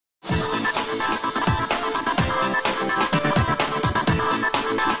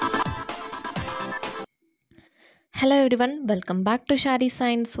Hello everyone, welcome back to Shari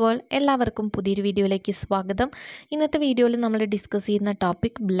science world. എല്ലാവർക്കും പുതിയൊരു വീഡിയോയിലേക്ക് സ്വാഗതം. ഇന്നത്തെ വീഡിയോയിൽ നമ്മൾ ഡിസ്കസ് ചെയ്യുന്ന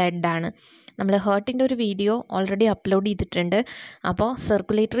ടോപ്പിക് ബ്ലഡാണ്. നമ്മൾ ഹേർട്ടിൻ്റെ ഒരു വീഡിയോ ഓൾറെഡി അപ്ലോഡ് ചെയ്തിട്ടുണ്ട്. അപ്പോൾ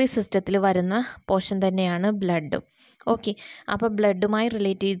സർക്കുലേറ്ററി സിസ്റ്റത്തിൽ വരുന്ന പോർഷൻ തന്നെയാണ് ബ്ലഡും. ഓക്കെ, അപ്പോൾ ബ്ലഡുമായി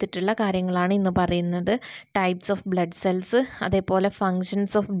റിലേറ്റ് ചെയ്തിട്ടുള്ള കാര്യങ്ങളാണ് ഇന്ന് പറയുന്നത്. ടൈപ്സ് ഓഫ് ബ്ലഡ് സെൽസ്, അതേപോലെ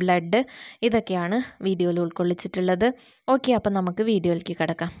ഫങ്ഷൻസ് ഓഫ് ബ്ലഡ്, ഇതൊക്കെയാണ് വീഡിയോയിൽ ഉൾക്കൊള്ളിച്ചിട്ടുള്ളത്. ഓക്കെ, അപ്പോൾ നമുക്ക് വീഡിയോയിലേക്ക്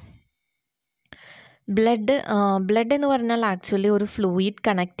കിടക്കാം. ബ്ലഡ് എന്ന് പറഞ്ഞാൽ ആക്ച്വലി ഒരു ഫ്ലൂയിഡ്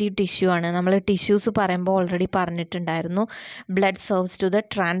കണക്റ്റീവ് ടിഷ്യൂ ആണ്. നമ്മൾ ടിഷ്യൂസ് പറയുമ്പോൾ ഓൾറെഡി പറഞ്ഞിട്ടുണ്ടായിരുന്നു. Blood serves to the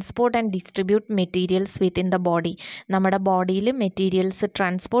transport and distribute materials within the body. നമ്മുടെ ബോഡിയിൽ മെറ്റീരിയൽസ്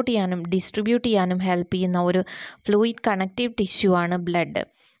ട്രാൻസ്പോർട്ട് ചെയ്യാനും ഡിസ്ട്രിബ്യൂട്ട് ചെയ്യാനും ഹെൽപ്പ് ചെയ്യുന്ന ഒരു ഫ്ലൂയിഡ് കണക്റ്റീവ് ടിഷ്യൂ ആണ് blood.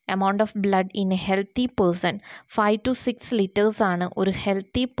 Amount of blood in A healthy person 5 to 6 liters ആണ് ഒരു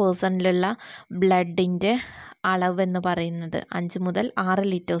ഹെൽത്തി പേഴ്സണിലുള്ള ബ്ലഡിൻ്റെ അളവെന്ന് പറയുന്നത്. 5 മുതൽ 6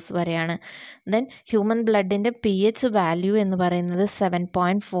 liters വരെയാണ്. ദെൻ ഹ്യൂമൻ ബ്ലഡിൻ്റെ pH വാല്യൂ എന്ന് പറയുന്നത്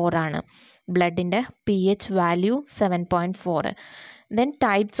 7.4 ആണ്. ബ്ലഡിൻ്റെ pH value 7.4. Then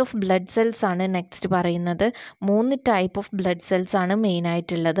types of blood cells ആണ് നെക്സ്റ്റ് പറയുന്നത്. 3 ടൈപ്പ് ഓഫ് ബ്ലഡ് സെൽസ് ആണ്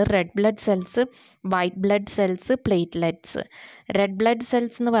മെയിനായിട്ടുള്ളത്. Red blood cells, white blood cells, platelets. Red blood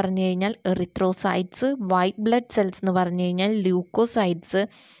cells എന്ന് പറഞ്ഞു കഴിഞ്ഞാൽ എറിത്രോസൈറ്റ്സ്, വൈറ്റ് ബ്ലഡ് സെൽസ് എന്ന് പറഞ്ഞു കഴിഞ്ഞാൽ ല്യൂക്കോസൈറ്റ്സ്,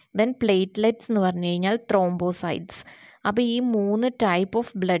 ദെൻ പ്ലേറ്റ്ലെറ്റ്സ് എന്ന് പറഞ്ഞു കഴിഞ്ഞാൽ ത്രോംബോസൈറ്റ്സ്. അപ്പോൾ ഈ 3 ടൈപ്പ്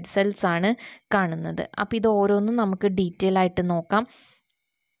ഓഫ് ബ്ലഡ് സെൽസ് ആണ് കാണുന്നത്. അപ്പോൾ ഇത് ഓരോന്നും നമുക്ക് ഡീറ്റെയിൽ ആയിട്ട് നോക്കാം.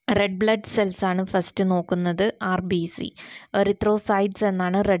 റെഡ് ബ്ലഡ് സെൽസ് ആണ് ഫസ്റ്റ് നോക്കുന്നത്, RBC. എറിത്രോസൈറ്റ്സ്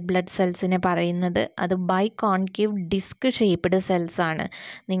എന്നാണ് റെഡ് ബ്ലഡ് സെൽസിനെ പറയുന്നത്. അത് by concave disk shaped cells ആണ്.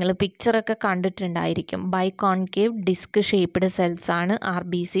 നിങ്ങൾ പിക്ചറൊക്കെ കണ്ടിട്ടുണ്ടായിരിക്കും. By concave disk shaped cells ആണ്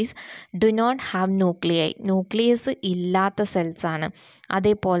RBCs. Do not have nucleus ഇല്ലാത്ത സെൽസ് ആണ്.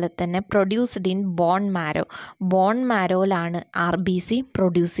 അതേപോലെ തന്നെ produced in bone മാരോയിലാണ് RBC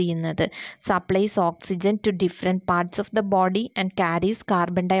produce ചെയ്യുന്നത്. Supplies oxygen to different parts of the body and carries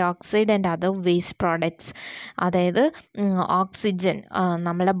carbon dioxide and other waste products. അതായത് oxygen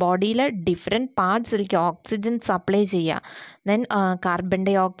നമ്മളെ ബോഡിയിലെ different പാർട്സിലേക്ക് oxygen supply ചെയ്യുക. Then carbon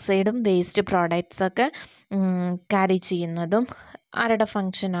ഡയോക്സൈഡും waste പ്രോഡക്ട്സൊക്കെ carry ചെയ്യുന്നതും ആരുടെ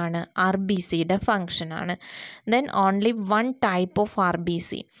ഫങ്ഷനാണ്? RBCയുടെ ഫങ്ഷനാണ്. Then only 1 type of RBC,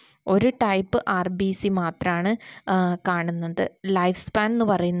 ഒരു type RBC മാത്രമാണ് കാണുന്നത്. Life span എന്ന്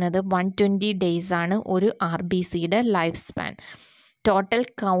പറയുന്നത് 120 days ആണ് ഒരു RBCയുടെ ലൈഫ് സ്പാൻ. ടോട്ടൽ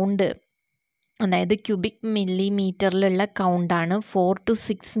കൗണ്ട്, അതായത് cubic മില്ലിമീറ്ററിലുള്ള കൗണ്ടാണ് 4 to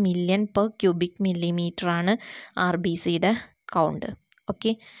 6 million per cubic millimeter ആണ് RBCയുടെ കൗണ്ട്.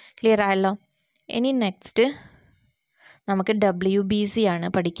 ഓക്കെ, ക്ലിയർ ആയല്ലോ. ഇനി നെക്സ്റ്റ് നമുക്ക് WBC ആണ്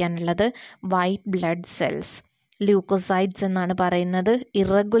പഠിക്കാനുള്ളത്. വൈറ്റ് ബ്ലഡ് സെൽസ്, ല്യൂക്കോസൈറ്റ്സ് എന്നാണ് പറയുന്നത്.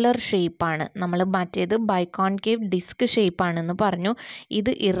 ഇറഗുലർ ഷേപ്പാണ്. നമ്മൾ മറ്റേത് ബൈകോൺകേവ് ഡിസ്ക് ഷേപ്പാണെന്ന് പറഞ്ഞു.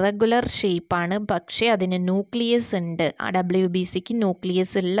 ഇത് ഇറഗുലർ ഷേപ്പാണ്, പക്ഷേ അതിന് ന്യൂക്ലിയസ് ഉണ്ട്. WBCക്ക്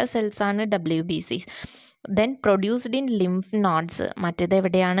ന്യൂക്ലിയസ് ഉള്ള സെൽസാണ് WBC. Then produced in lymph nodes. മറ്റേത്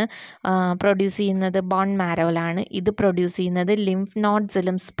എവിടെയാണ് പ്രൊഡ്യൂസ് ചെയ്യുന്നത്? ബോൺ മാരോയിലാണ്. ഇത് പ്രൊഡ്യൂസ് ചെയ്യുന്നത് ലിംഫ്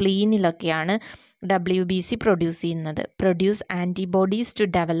നോഡ്സിലും സ്പ്ലീനിലൊക്കെയാണ് WBC പ്രൊഡ്യൂസ് ചെയ്യുന്നത്. Produce antibodies to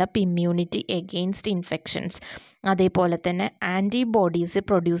develop immunity against infections. അതേപോലെ തന്നെ ആൻറ്റിബോഡീസ്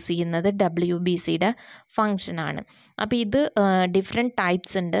പ്രൊഡ്യൂസ് ചെയ്യുന്നത് WBCയുടെ ഫങ്ഷനാണ്. അപ്പോൾ ഇത് ഡിഫറെൻറ്റ്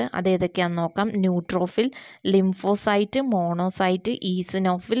ടൈപ്സ് ഉണ്ട്. അതേതൊക്കെയാണെന്ന് നോക്കാം. Neutrophil, lymphocyte, monocyte,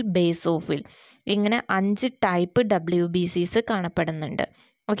 eosinophil, basophil. ഇങ്ങനെ 5 ടൈപ്പ് WBCs കാണപ്പെടുന്നുണ്ട്.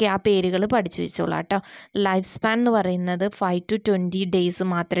 ഓക്കെ, ആ പേരുകൾ പഠിച്ചു വെച്ചോളാം കേട്ടോ. ലൈഫ് സ്പാൻ എന്ന് പറയുന്നത് 5 to 20 days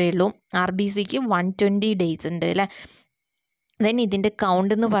മാത്രമേ ഉള്ളൂ. RBCക്ക് 120 days ഉണ്ട് അല്ലേ. ദെൻ ഇതിൻ്റെ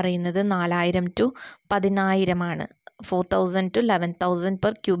കൗണ്ട് എന്ന് പറയുന്നത് 4000 to 10000 ആണ്. 4000 to 11000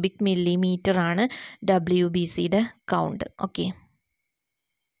 per cubic millimeter ആണ് WBCയുടെ count. Okay,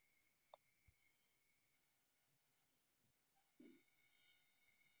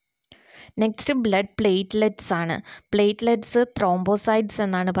 next blood platelets ആണ്. പ്ലേറ്റ്ലെറ്റ്സ് ത്രോംബോസൈറ്റ്സ്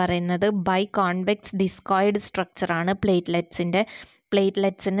എന്നാണ് പറയുന്നത്. By convex discoid സ്ട്രക്ചറാണ് പ്ലേറ്റ്ലെറ്റ്സിൻ്റെ.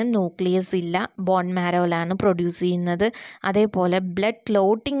 പ്ലേറ്റ്ലെറ്റ്സിന് ന്യൂക്ലിയസ് ഇല്ല, ബോൺ മാരോയിലാണ് പ്രൊഡ്യൂസ് ചെയ്യുന്നത്. അതേപോലെ ബ്ലഡ്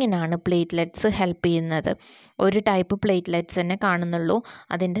ക്ലോട്ടിങ്ങിനാണ് പ്ലേറ്റ്ലെറ്റ്സ് ഹെൽപ്പ് ചെയ്യുന്നത്. ഒരു ടൈപ്പ് പ്ലേറ്റ്ലെറ്റ്സ് തന്നെ കാണുന്നുള്ളൂ.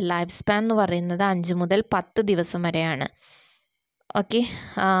 അതിൻ്റെ ലൈഫ് സ്പാൻ എന്ന് പറയുന്നത് 5 മുതൽ 10 ദിവസം വരെയാണ്. ഓക്കെ,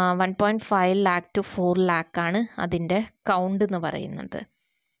 1.5 lakh to 4 lakh ആണ് അതിൻ്റെ കൗണ്ട് എന്ന് പറയുന്നത്.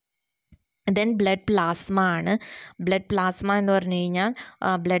 ദെൻ ബ്ലഡ് പ്ലാസ്മ ആണ്. ബ്ലഡ് പ്ലാസ്മ എന്ന് പറഞ്ഞു കഴിഞ്ഞാൽ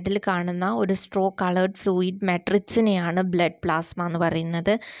ബ്ലഡിൽ കാണുന്ന ഒരു straw coloured fluid മെട്രിക്സിനെയാണ് blood plasma എന്ന്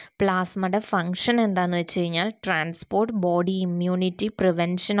പറയുന്നത്. പ്ലാസ്മയുടെ ഫങ്ഷൻ എന്താണെന്ന് വെച്ച് കഴിഞ്ഞാൽ transport, body immunity,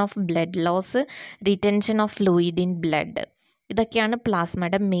 prevention of blood loss, retention of fluid in blood. ഇതൊക്കെയാണ്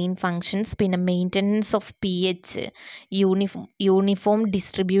പ്ലാസ്മയുടെ മെയിൻ ഫങ്ഷൻസ്. പിന്നെ maintenance of pH, uniform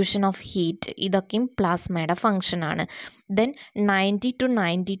distribution of heat, ഇതൊക്കെയും പ്ലാസ്മയുടെ ഫങ്ഷനാണ്. Then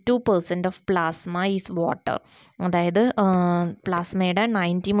 90-92% of plasma is water. അതായത് പ്ലാസ്മയുടെ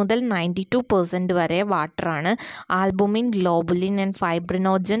 90 മുതൽ 92% വരെ വാട്ടറാണ്. Albumin, globulin and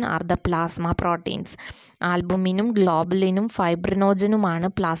fibrinogen are the plasma proteins. ആൽബുമിനും ഗ്ലോബുലിനും ഫൈബ്രിനോജനുമാണ്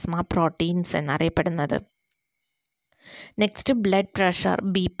plasma proteins എന്നറിയപ്പെടുന്നത്. Next blood pressure,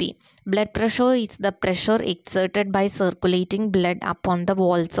 BP. Blood pressure is the pressure exerted by circulating blood upon the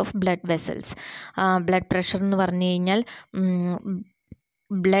walls of blood vessels. Blood pressure എന്ന് പറഞ്ഞു കഴിഞ്ഞാൽ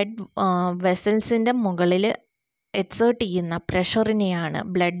blood വെസൽസിൻ്റെ മുകളിൽ exert ചെയ്യുന്ന പ്രഷറിനെയാണ്,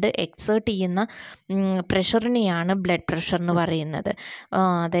 blood exert ചെയ്യുന്ന പ്രഷറിനെയാണ് blood pressure എന്ന് പറയുന്നത്.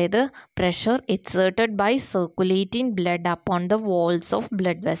 അതായത് pressure exerted by circulating blood upon the walls of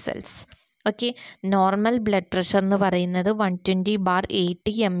blood vessels. Okay, normal blood pressure എന്ന് പറയുന്നത്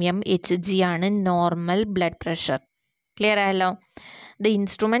 120/80 mmHg ആണ് നോർമൽ ബ്ലഡ് പ്രഷർ. ക്ലിയർ ആയല്ലോ? The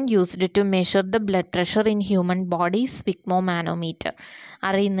instrument used to measure the blood pressure in human body സ്വിഗ്മോമാനോമീറ്റർ.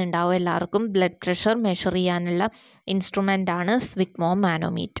 അറിയുന്നുണ്ടാവും എല്ലാവർക്കും. Blood pressure measure ചെയ്യാനുള്ള instrument ആണ്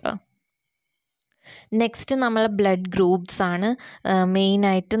സ്വിഗ്മോമാനോമീറ്റർ. Next നമ്മൾ blood groups ആണ്.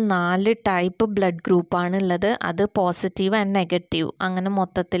 മെയിനായിട്ട് 4 ടൈപ്പ് ബ്ലഡ് ഗ്രൂപ്പാണ് ഉള്ളത്. അത് പോസിറ്റീവ് ആൻഡ് നെഗറ്റീവ്, അങ്ങനെ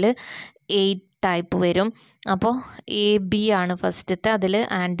മൊത്തത്തിൽ 8 ടൈപ്പ് വരും. അപ്പോൾ AB ആണ് ഫസ്റ്റത്തെ. അതിൽ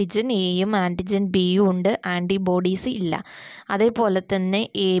ആൻറ്റിജൻ Aയും ആൻറ്റിജൻ Bയും ഉണ്ട്, ആൻറ്റിബോഡീസ് ഇല്ല. അതേപോലെ തന്നെ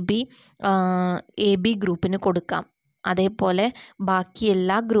AB ഗ്രൂപ്പിന് കൊടുക്കാം. അതേപോലെ ബാക്കി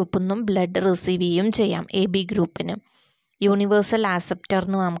എല്ലാ ഗ്രൂപ്പിൽ നിന്നും ബ്ലഡ് റിസീവ് ചെയ്യും ചെയ്യാം AB ഗ്രൂപ്പിന്. യൂണിവേഴ്സൽ ആക്സെപ്റ്റർ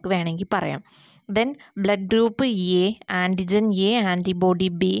എന്ന് നമുക്ക് വേണമെങ്കിൽ പറയാം. Then blood group A, antigen A, antibody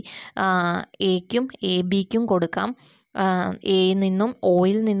B. എക്കും ABക്കും കൊടുക്കാം. എയിൽ നിന്നും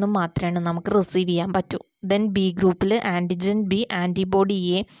Oയിൽ നിന്നും മാത്രമാണ് നമുക്ക് റിസീവ് ചെയ്യാൻ പറ്റൂ. ദെൻ B ഗ്രൂപ്പിൽ antigen B, antibody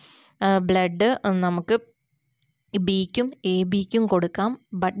A. Blood നമുക്ക് Bക്കും ABക്കും കൊടുക്കാം.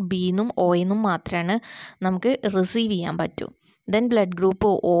 ബട്ട് Bന്നും Oയിന്നും മാത്രമാണ് നമുക്ക് റിസീവ് ചെയ്യാൻ പറ്റൂ. Then blood group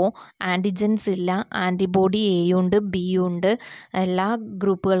O, antigens ഇല്ല, ആൻറ്റിബോഡി Aയും ഉണ്ട് Bയും ഉണ്ട്. എല്ലാ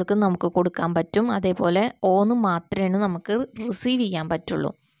ഗ്രൂപ്പുകൾക്കും നമുക്ക് കൊടുക്കാൻ പറ്റും. അതേപോലെ Oന്ന് മാത്രമേ നമുക്ക് റിസീവ് ചെയ്യാൻ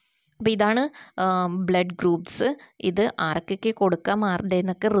പറ്റുള്ളൂ. അപ്പോൾ ഇതാണ് ബ്ലഡ് ഗ്രൂപ്പ്സ്. ഇത് ആർക്കൊക്കെ കൊടുക്കാം, ആരുടെ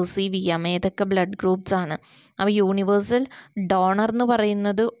നിന്നൊക്കെ റിസീവ് ചെയ്യാം, ഏതൊക്കെ ബ്ലഡ് ഗ്രൂപ്പ്സ് ആണ്. അപ്പോൾ യൂണിവേഴ്സൽ ഡോണർ എന്ന്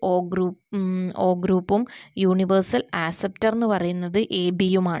പറയുന്നത് O ഗ്രൂപ്പും യൂണിവേഴ്സൽ ആക്സെപ്റ്റർ എന്ന് പറയുന്നത്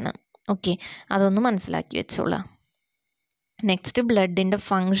ABയുമാണ്. ഓക്കെ, അതൊന്ന് മനസ്സിലാക്കി വെച്ചോളാം. നെക്സ്റ്റ് ബ്ലഡിൻ്റെ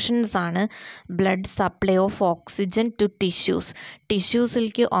ഫങ്ഷൻസ് ആണ്. Blood supply of oxygen to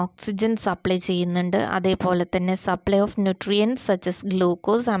ടിഷ്യൂസിലേക്ക് oxygen supply ചെയ്യുന്നുണ്ട്. അതേപോലെ തന്നെ supply of nutrients such as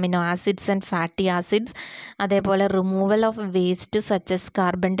glucose, amino acids and fatty acids. അതേപോലെ removal of waste such as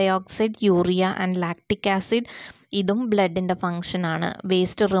carbon dye oxide, urea and lactic acid. ഇതും ബ്ലഡിൻ്റെ ഫങ്ഷനാണ്,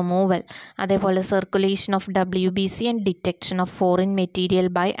 waste removal. അതേപോലെ circulation of WBC and detection of foreign material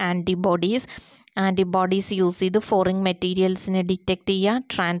by antibodies use ചെയ്ത് foreign മെറ്റീരിയൽസിനെ detect ചെയ്യുക.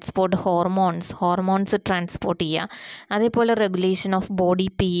 Transport hormones transport ചെയ്യുക. അതേപോലെ regulation of body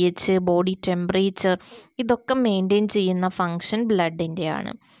pH, body temperature, ഇതൊക്കെ maintain ചെയ്യുന്ന function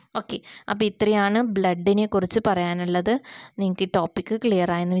ബ്ലഡിൻ്റെയാണ്. Okay, അപ്പോൾ ഇത്രയാണ് ബ്ലഡിനെ കുറിച്ച് പറയാനുള്ളത്. നിങ്ങൾക്ക് ഈ ടോപ്പിക്ക്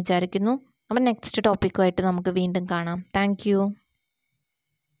ക്ലിയർ ആയെന്ന് വിചാരിക്കുന്നു. അപ്പോൾ നെക്സ്റ്റ് ടോപ്പിക്കുമായിട്ട് നമുക്ക് വീണ്ടും കാണാം. താങ്ക്